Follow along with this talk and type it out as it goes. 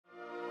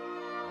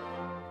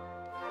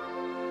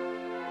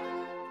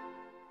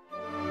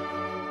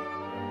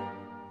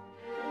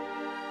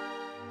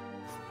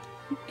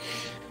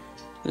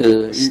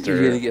You're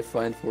gonna get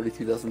fined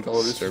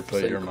 $42,000. Sir,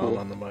 put your mom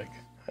on the mic.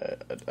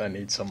 I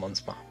need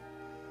someone's mom.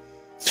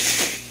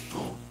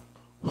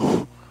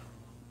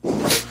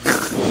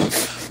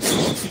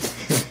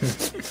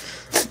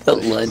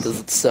 That line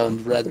doesn't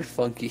sound rather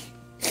funky.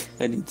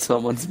 I need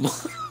someone's mom.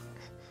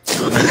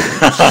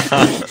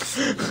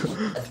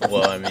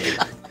 Well, I mean,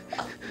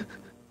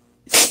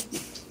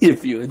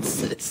 if you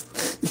insist.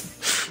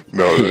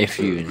 No, If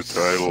you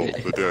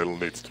the title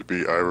needs to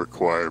be "I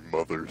Require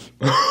Mothers."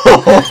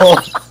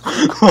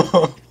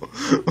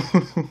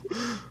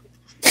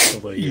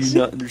 You do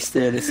not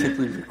understand. It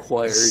simply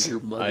requires your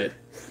mother.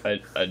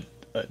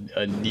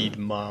 I need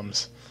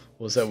moms.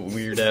 What was that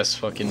weird ass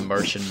fucking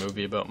Martian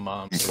movie about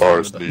moms?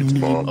 Mars needs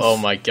moms. Oh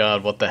my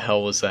god, what the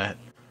hell was that?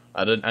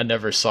 I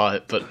never saw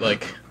it, but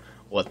like,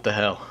 what the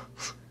hell?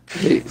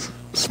 Hey,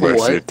 Smash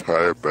what? the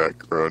entire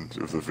background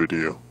of the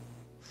video.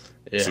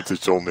 Yeah. Since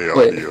it's only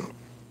Wait. audio,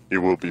 it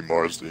will be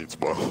Mars needs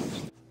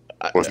moms.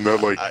 Wasn't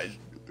that like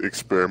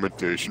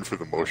experimentation for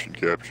the motion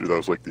capture? That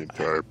was like the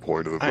entire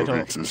point of the movie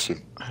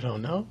existing. I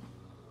don't know.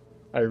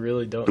 I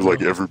really don't It's know.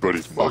 like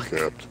everybody's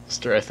mocapped.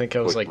 Sister, I think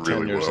I was like 10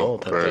 really years well,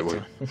 old at apparently.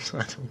 that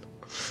time. I don't know.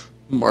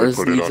 Mars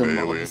They put it needs a on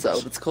mom. Aliens. Is that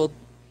what it's called?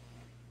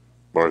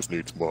 Mars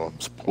needs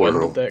moms. When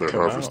Plural. did that They're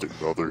come out? harvesting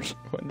mothers.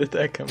 When did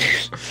that come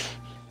out?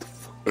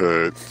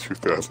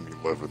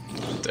 2011.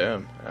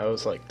 Damn, I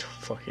was like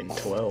fucking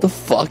 12. The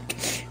fuck?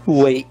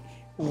 Wait,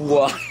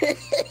 what?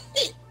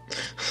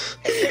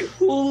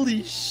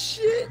 Holy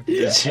shit!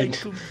 I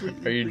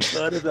completely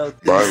forgot about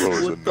this. Milo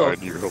is a What the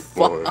 9-year-old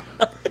boy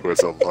who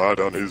has a lot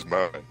on his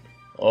mind.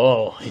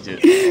 Oh, he did.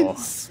 Oh.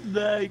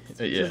 Smack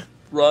Yeah. just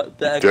brought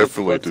back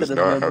Definitely a bunch does of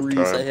not have memories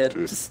time I had to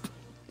just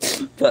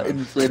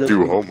gotten rid of.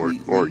 Do homework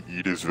completely. or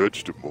eat his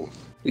vegetables.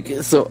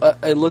 Okay, so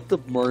I looked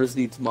up Mars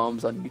Needs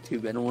Moms on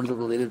YouTube, and one of the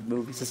related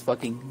movies is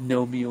fucking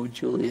Gnomeo and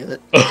Juliet.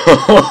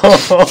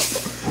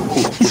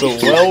 So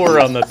while we're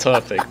on the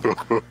topic,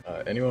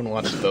 anyone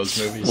watch those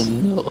movies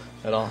No,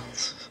 at all?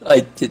 I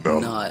did No.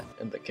 not.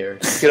 And the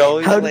character. You could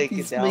always How did like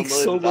these download make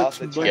so it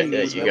off much the money? Yeah,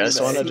 Chinese you guys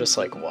want to website. just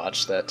like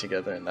watch that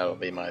together, and that'll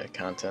be my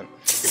content.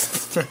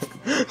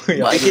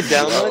 My You could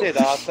download it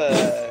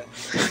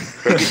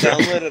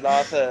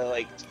off a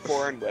like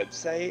porn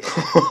website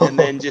and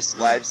then just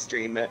live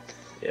stream it.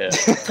 Yeah.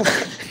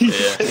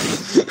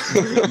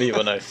 Yeah. Me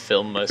when I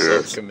film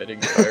myself Yes.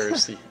 committing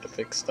piracy,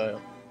 epic style.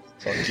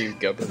 Fuck you,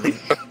 government.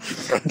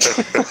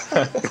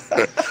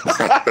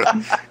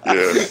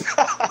 Yes.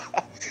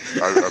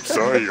 I'm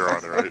sorry, Your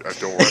Honor. I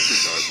don't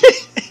recognize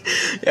it.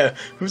 Yeah,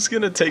 who's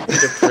gonna take me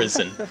to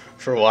prison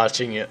for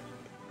watching it?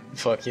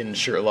 Fucking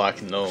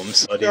Sherlock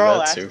Gnomes. Buddy, They're all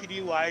that's who. asking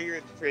you why you're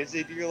in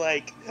prison. You're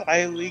like,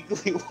 I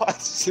illegally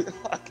watched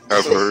Sherlock.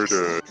 I've heard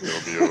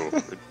Gnomeo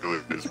and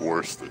Juliet is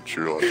worse than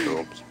Sherlock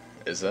Holmes.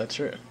 Is that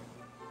true?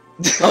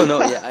 Oh no,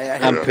 yeah, I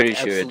I'm heard pretty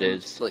sure it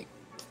absolute, is. Like,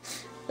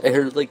 I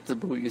heard like the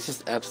movie is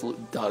just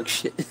absolute dog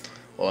shit.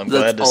 Well, I'm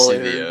That's glad to all see I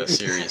the heard.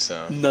 series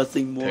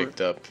Nothing more. picked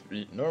up.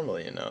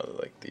 Normally, you know,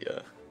 like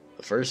the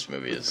first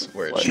movie is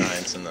where it What?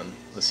 shines, and then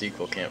the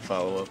sequel can't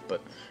follow up.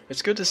 But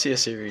it's good to see a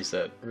series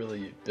that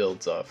really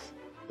builds off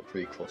the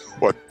prequel.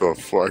 What the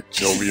fuck?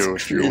 Gnomeo and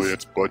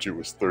Juliet's budget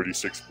was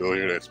 $36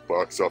 million and its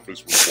box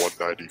office was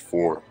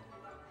 $194.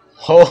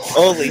 Oh,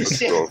 Holy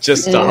shit! So,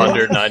 just Yeah.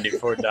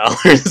 $194.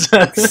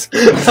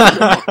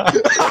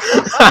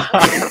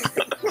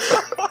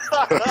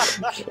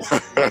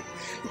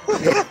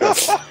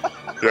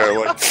 yeah,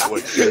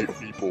 like 8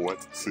 people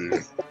went to see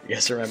it. You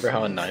guys remember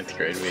how in 9th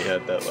grade we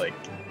had that like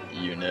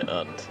unit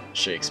on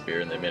Shakespeare,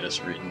 and they made us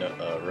read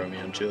Romeo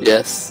and Juliet?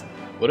 Yes.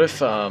 What if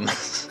Yeah.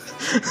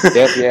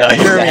 Now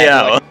hear me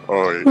out.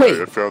 Oh, yeah, Wait.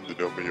 I found the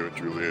Gnomeo and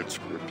Juliet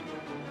script.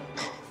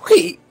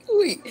 Wait.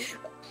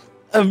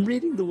 I'm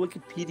reading the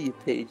Wikipedia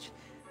page,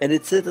 and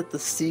it said that the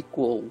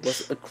sequel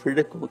was a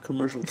critical and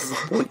commercial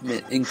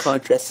disappointment in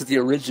contrast to the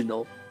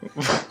original.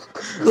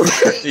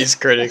 These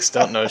critics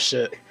don't know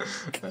shit.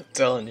 I'm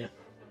telling you.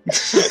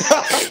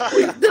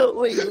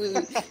 Wait.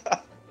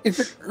 If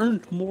it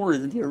earned more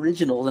than the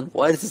original, then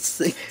why does it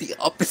say the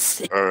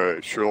opposite?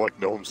 Alright, Sherlock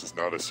Gnomes is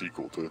not a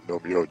sequel to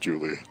Gnomeo and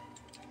Juliet.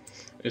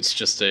 It's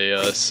just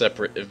a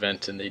separate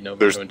event in the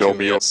There's Gnomeo and Gnomeo.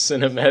 Juliet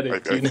cinematic I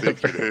think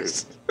it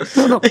universe.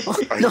 No, I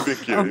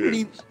think it I'm is.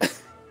 reading,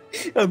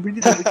 I'm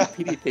reading the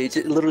Wikipedia page.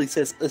 It literally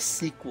says a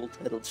sequel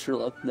titled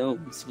Sherlock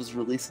Gnomes was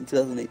released in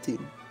 2018.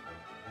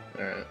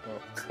 Alright,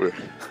 well.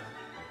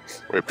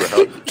 Wait, but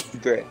how?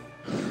 Great.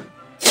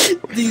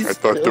 These I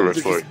thought there films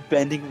was, are like- just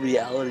bending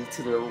reality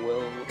to their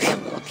will.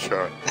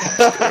 God,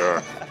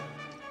 yeah.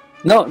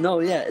 No,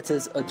 yeah, it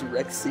says a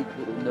direct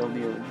sequel to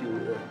Gnomeo and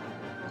Juliet.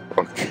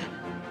 Okay.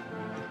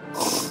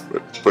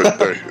 But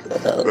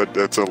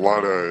that's a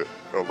lot of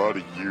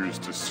years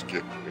to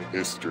skip in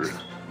history.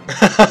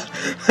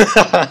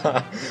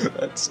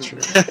 That's true.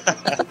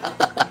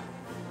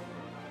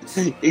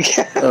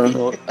 I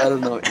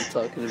don't know what you're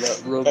talking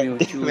about. Romeo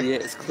and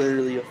Juliet is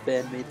clearly a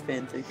fan-made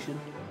fan fiction.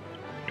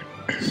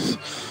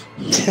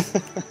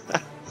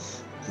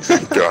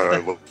 God, I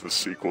love the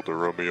sequel to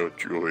Romeo and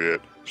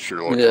Juliet,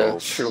 Sherlock Yeah,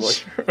 Holmes. Sherlock.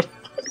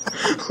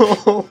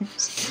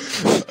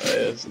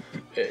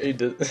 He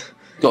did.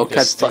 Oh, God fucking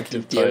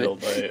Distinctive damn title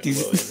it. by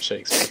William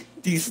Shakespeare.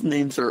 These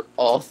names are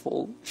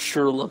awful.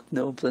 Sherlock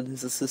Gnomes and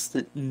his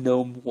assistant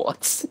Gnome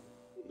Watson.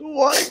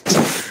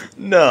 What?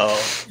 No,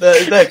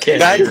 that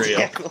can't be real.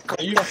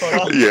 Are you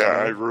fucking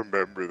Yeah, I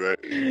remember that.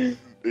 It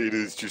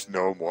is just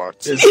Gnome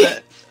Watson. Is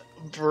that,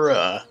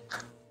 bruh?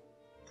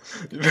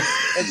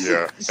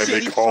 Yeah, and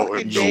they call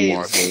him Gnome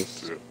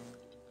Watson.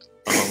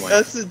 Oh my.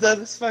 That's the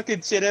dumbest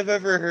fucking shit I've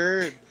ever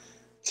heard.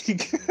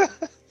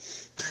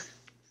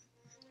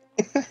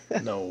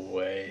 No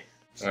way.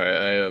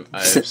 Alright, I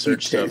have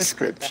searched up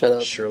script. Shut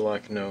up.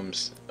 Sherlock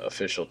Gnomes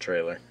official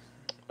trailer.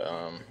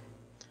 Yeah.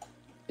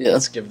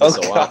 Let's give this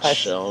a God. watch,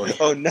 shall we?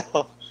 Oh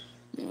no.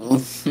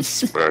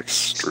 Smax,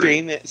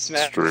 Stream it,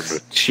 Smax.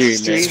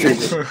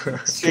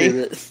 Stream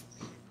it.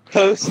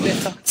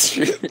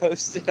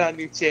 Post it on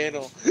your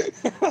channel.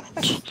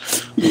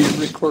 You're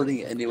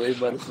recording anyway,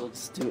 might as well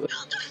just do it.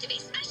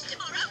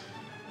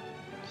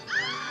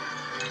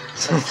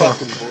 Some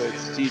fucking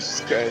boys,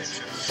 Jesus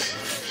Christ.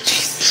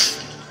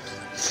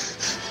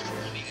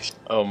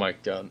 Oh my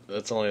god,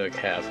 that's only like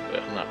half of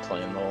it. I'm not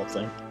playing the whole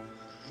thing.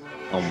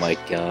 Oh my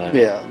god.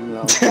 Yeah,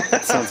 no.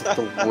 That sounds like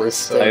the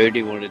worst I thing.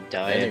 already want to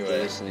die Anyway. after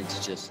listening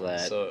to just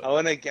that. So, I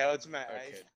want to gouge my okay. eyes.